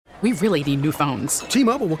We really need new phones.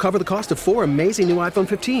 T-Mobile will cover the cost of 4 amazing new iPhone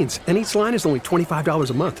 15s, and each line is only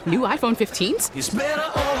 $25 a month. New iPhone 15s? It's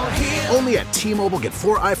better over here. Only at T-Mobile, get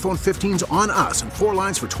 4 iPhone 15s on us and 4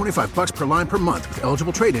 lines for $25 per line per month with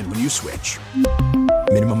eligible trade-in when you switch.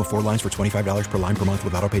 Minimum of 4 lines for $25 per line per month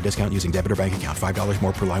with autopay discount using debit or bank account. $5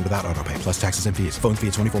 more per line without autopay, plus taxes and fees. Phone fee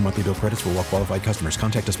at 24 monthly bill credits for well-qualified customers.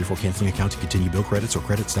 Contact us before canceling account to continue bill credits or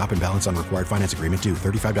credit stop and balance on required finance agreement due.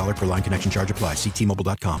 $35 per line connection charge applies. See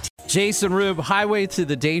T-Mobile.com. Jason Rube, Highway to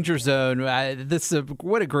the Danger Zone.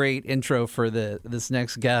 What a great intro for this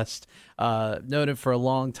next guest. Known him for a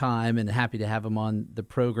long time and happy to have him on the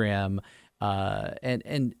program.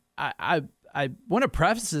 And I want to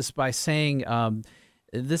preface this by saying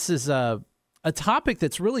this is a topic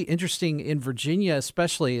that's really interesting in Virginia,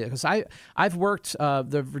 especially because I've worked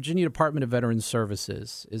the Virginia Department of Veterans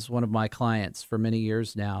Services is one of my clients for many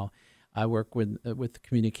years now. I work with the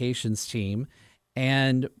communications team.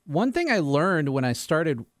 And one thing I learned when I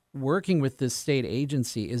started working with this state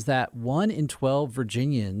agency is that 1 in 12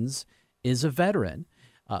 Virginians is a veteran.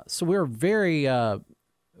 So we're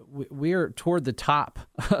we're toward the top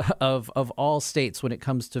of all states when it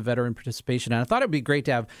comes to veteran participation. And I thought it'd be great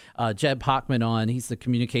to have Jeb Hockman on. He's the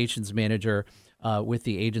communications manager with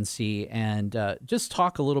the agency, and just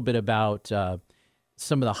talk a little bit about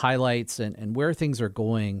some of the highlights and where things are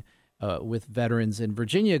going with veterans in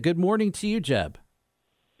Virginia. Good morning to you, Jeb.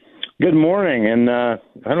 Good morning, and I'm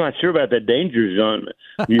not sure about that Danger Zone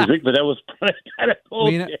music, but that was kind of cool.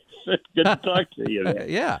 It's good to talk to you, man.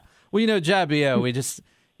 Yeah. Well, Jeb, we just,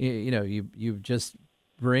 you just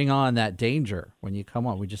bring on that danger when you come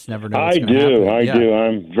on. We just never know what's going to happen. I do.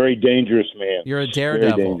 I'm a very dangerous man. You're a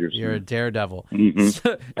daredevil. You're a daredevil. Mm-hmm.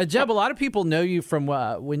 So, Jeb, a lot of people know you from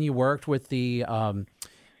when you worked with the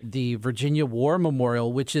Virginia War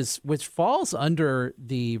Memorial, which falls under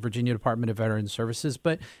the Virginia Department of Veterans Services.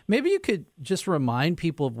 But maybe you could just remind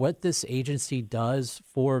people of what this agency does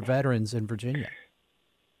for veterans in Virginia.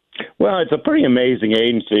 Well, it's a pretty amazing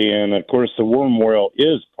agency, and of course, the War Memorial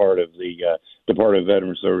is part of the Department of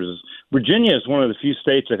Veterans Services. Virginia is one of the few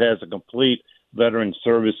states that has a complete Veterans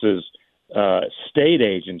Services state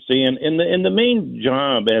agency, and the main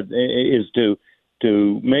job is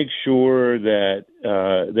to make sure that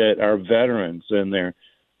that our veterans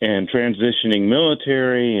and transitioning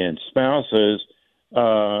military and spouses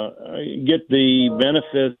get the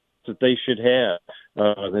benefits that they should have,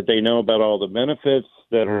 that they know about all the benefits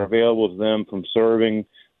that are available to them from serving,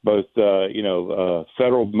 both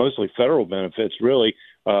mostly federal benefits, really,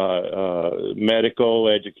 medical,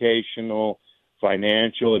 educational,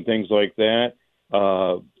 financial, and things like that.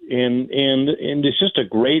 And it's just a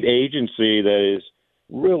great agency that is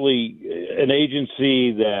really an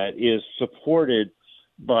agency that is supported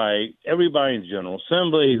by everybody in the General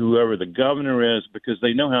Assembly, whoever the governor is, because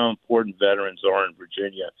they know how important veterans are in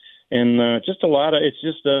Virginia. And it's just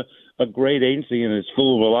a great agency, and it's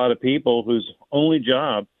full of a lot of people whose only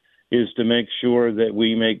job is to make sure that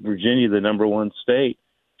we make Virginia the number one state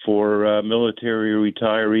for military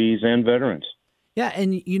retirees and veterans. Yeah,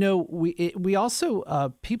 and we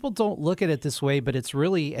also people don't look at it this way, but it's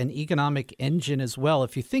really an economic engine as well.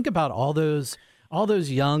 If you think about all those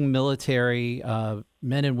young military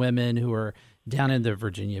men and women who are down in the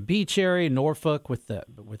Virginia Beach area, Norfolk with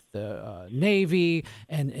the Navy,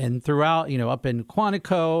 and throughout, up in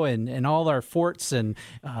Quantico and all our forts and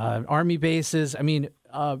Army bases. I mean,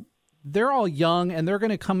 they're all young, and they're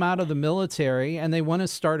going to come out of the military, and they want to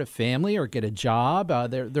start a family or get a job.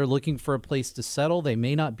 They're looking for a place to settle. They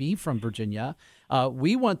may not be from Virginia.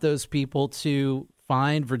 We want those people to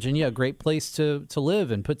find Virginia a great place to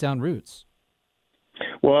live and put down roots.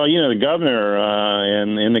 Well, the governor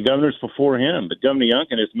and the governors before him, but Governor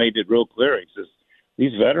Youngkin has made it real clear. He says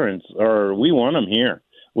these veterans we want them here.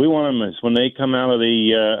 We want them when they come out of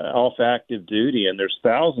the off active duty, and there's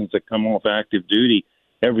thousands that come off active duty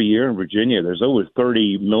every year in Virginia. There's over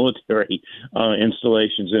 30 military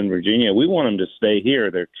installations in Virginia. We want them to stay here.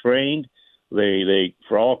 They're trained. They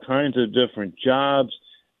for all kinds of different jobs.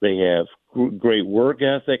 They have great work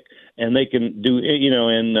ethic, and they can do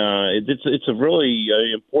it's a really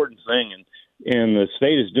important thing, and the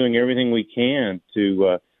state is doing everything we can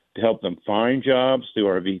to help them find jobs through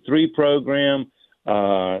our V3 program,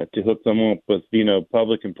 to hook them up with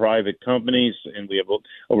public and private companies, and we have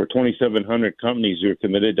over 2,700 companies who are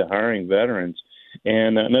committed to hiring veterans.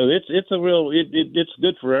 And it's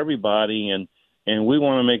good for everybody, and we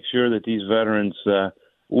want to make sure that these veterans,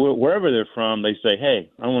 wherever they're from, they say, hey,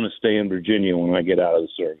 I want to stay in Virginia when I get out of the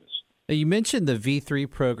service. You mentioned the V3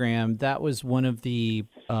 program. That was one of the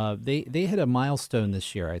they hit a milestone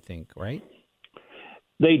this year, I think, right?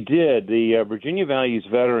 They did. The Virginia Values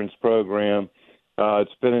Veterans Program,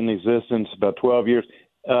 it's been in existence about 12 years.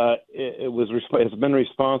 It's been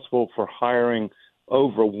responsible for hiring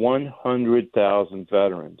over 100,000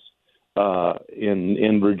 veterans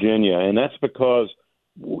in Virginia, and that's because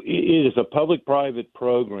it is a public-private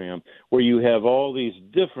program where you have all these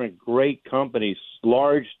different great companies,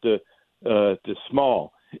 large to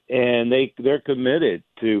small, and they're committed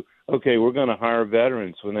to, okay, we're going to hire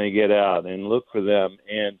veterans when they get out and look for them,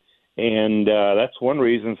 and that's one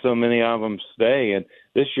reason so many of them stay. And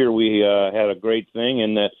this year we had a great thing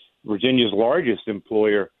in that Virginia's largest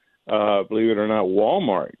employer, believe it or not,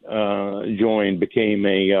 Walmart became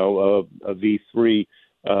a V3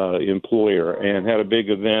 employer and had a big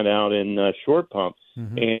event out in Short Pump,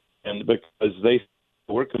 and because they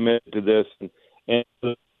were committed to this and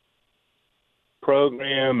the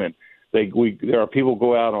program, and there are people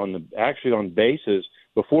go out on bases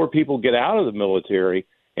before people get out of the military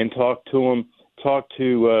and talk to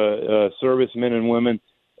servicemen and women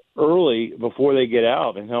early before they get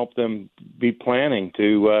out and help them be planning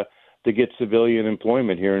to get civilian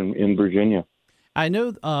employment here in Virginia. I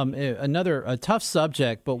know a tough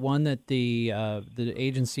subject, but one that the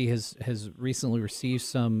agency has recently received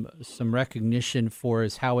some recognition for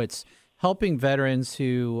is how it's helping veterans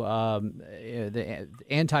who the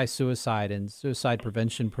anti-suicide and suicide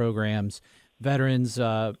prevention programs. Veterans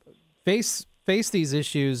face these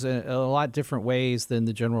issues in a lot different ways than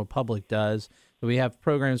the general public does. We have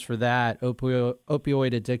programs for that,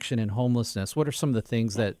 opioid addiction and homelessness. What are some of the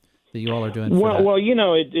things that you all are doing for that? Well,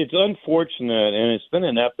 it's unfortunate, and it's been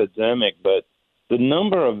an epidemic, but the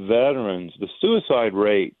number of veterans, the suicide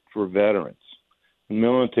rate for veterans in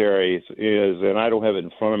military is, and I don't have it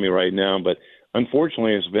in front of me right now, but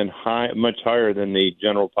unfortunately it's been much higher than the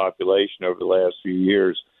general population over the last few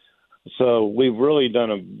years. So we've really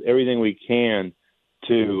done everything we can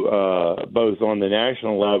to both on the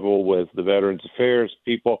national level with the Veterans Affairs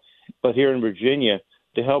people, but here in Virginia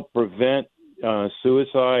to help prevent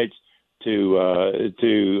suicides,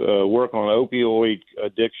 to work on opioid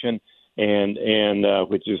addiction and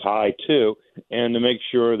which is high too, and to make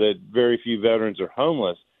sure that very few veterans are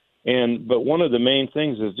homeless. But one of the main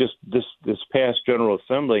things is just this past General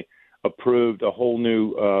Assembly approved a whole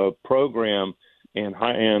new program and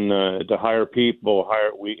to hire people,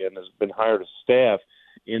 and has been hired a staff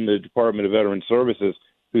in the Department of Veteran Services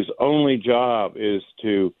whose only job is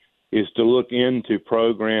to look into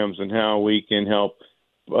programs and how we can help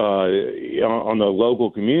on the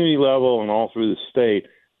local community level and all through the state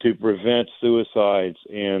to prevent suicides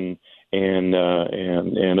and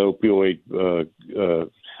opioid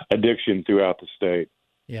addiction throughout the state.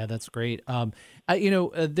 Yeah, that's great.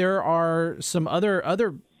 There are some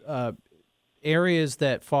other areas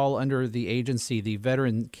that fall under the agency, the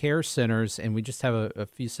Veteran Care Centers, and we just have a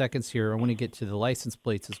few seconds here. I want to get to the license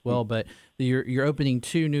plates as well, but you're opening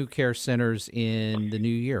 2 new care centers in the new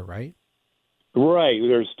year, right? Right.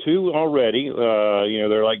 There's 2 already.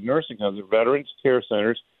 They're like nursing homes, they're Veterans Care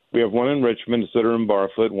Centers. We have one in Richmond, Sitter and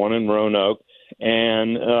Barfoot, one in Roanoke,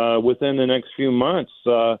 and within the next few months,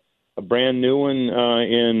 a brand new one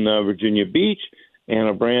in Virginia Beach and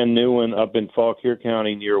a brand new one up in Fauquier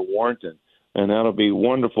County near Warrenton. And that'll be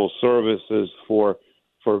wonderful services for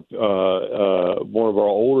more of our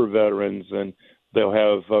older veterans, and they'll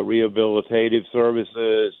have rehabilitative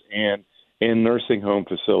services and nursing home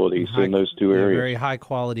facilities in those 2 areas. Very high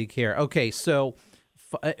quality care. Okay, so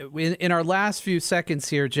in our last few seconds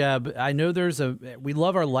here, Jeb, I know we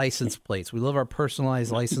love our license plates. We love our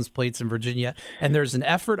personalized license plates in Virginia, and there's an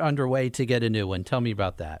effort underway to get a new one. Tell me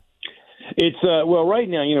about that. It's right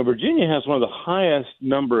now, Virginia has one of the highest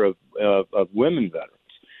number of women veterans,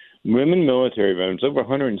 women military veterans, over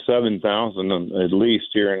 107,000 at least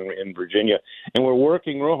here in Virginia, and we're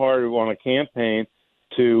working real hard on a campaign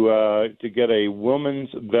to get a woman's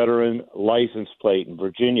veteran license plate in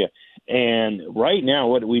Virginia. And right now,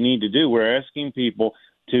 what we need to do, we're asking people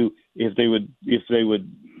to, if they would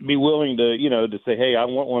be willing to, to say, hey, I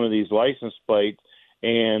want one of these license plates,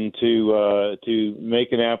 and to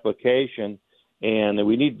make an application, and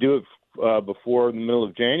we need to do it before the middle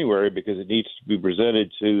of January because it needs to be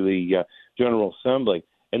presented to the General Assembly.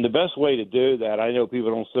 And the best way to do that, I know people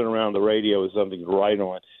don't sit around the radio with something to write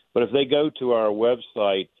on, but if they go to our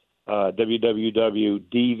website, www.dvs,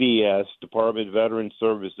 Department of Veteran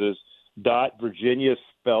Services, .Virginia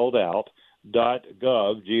spelled out,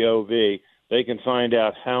 .gov, G-O-V, they can find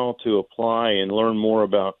out how to apply and learn more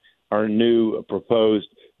about our new proposed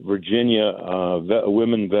Virginia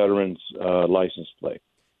women veterans license plate.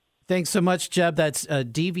 Thanks so much, Jeb. That's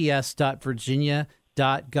dvs.virginia.gov.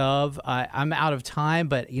 I'm out of time,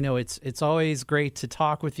 but it's always great to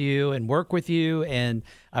talk with you and work with you, and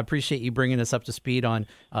I appreciate you bringing us up to speed on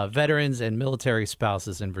veterans and military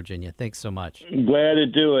spouses in Virginia. Thanks so much. Glad to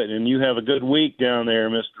do it, and you have a good week down there,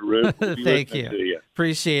 Mr. Root. Thank you.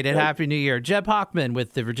 Appreciate it. Happy New Year. Jeb Hochman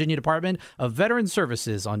with the Virginia Department of Veteran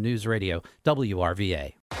Services on News Radio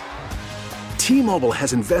WRVA. T-Mobile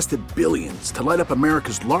has invested billions to light up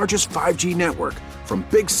America's largest 5G network, from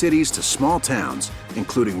big cities to small towns,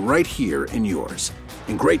 including right here in yours.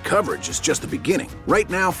 And great coverage is just the beginning. Right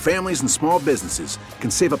now, families and small businesses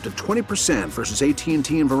can save up to 20% versus AT&T and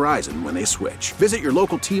Verizon when they switch. Visit your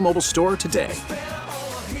local T-Mobile store today.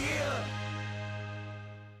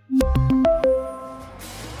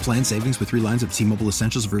 Plan savings with 3 lines of T-Mobile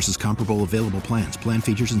Essentials versus comparable available plans. Plan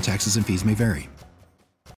features and taxes and fees may vary.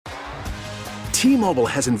 T-Mobile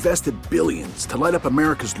has invested billions to light up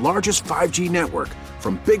America's largest 5G network,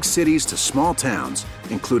 from big cities to small towns,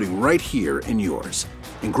 including right here in yours.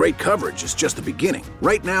 And great coverage is just the beginning.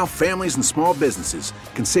 Right now, families and small businesses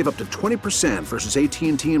can save up to 20% versus AT&T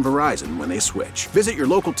and Verizon when they switch. Visit your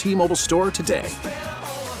local T-Mobile store today.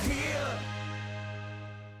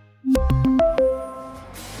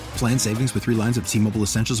 Plan savings with 3 lines of T-Mobile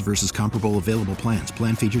Essentials versus comparable available plans.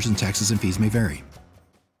 Plan features and taxes and fees may vary.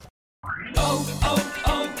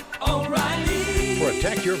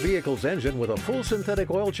 Protect your vehicle's engine with a full synthetic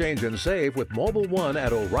oil change and save with Mobil 1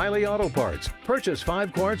 at O'Reilly Auto Parts. Purchase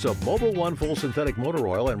 5 quarts of Mobil 1 full synthetic motor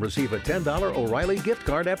oil and receive a $10 O'Reilly gift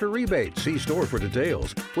card after rebate. See store for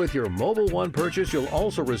details. With your Mobil 1 purchase, you'll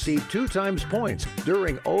also receive 2 times points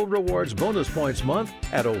during O Rewards Bonus Points Month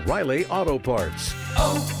at O'Reilly Auto Parts.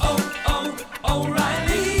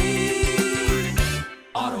 O'Reilly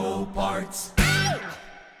Auto Parts.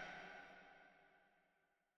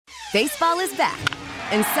 Baseball is back,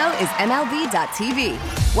 and so is MLB.tv.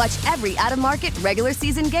 Watch every out-of-market regular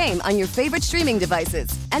season game on your favorite streaming devices,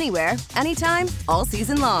 anywhere, anytime, all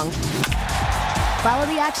season long. Follow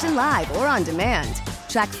the action live or on demand.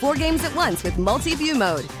 Track 4 games at once with multi-view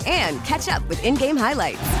mode and catch up with in-game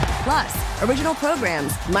highlights. Plus, original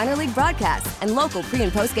programs, minor league broadcasts, and local pre-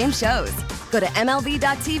 and post-game shows. Go to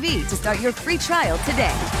MLB.tv to start your free trial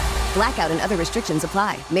today. Blackout and other restrictions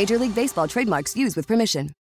apply. Major League Baseball trademarks used with permission.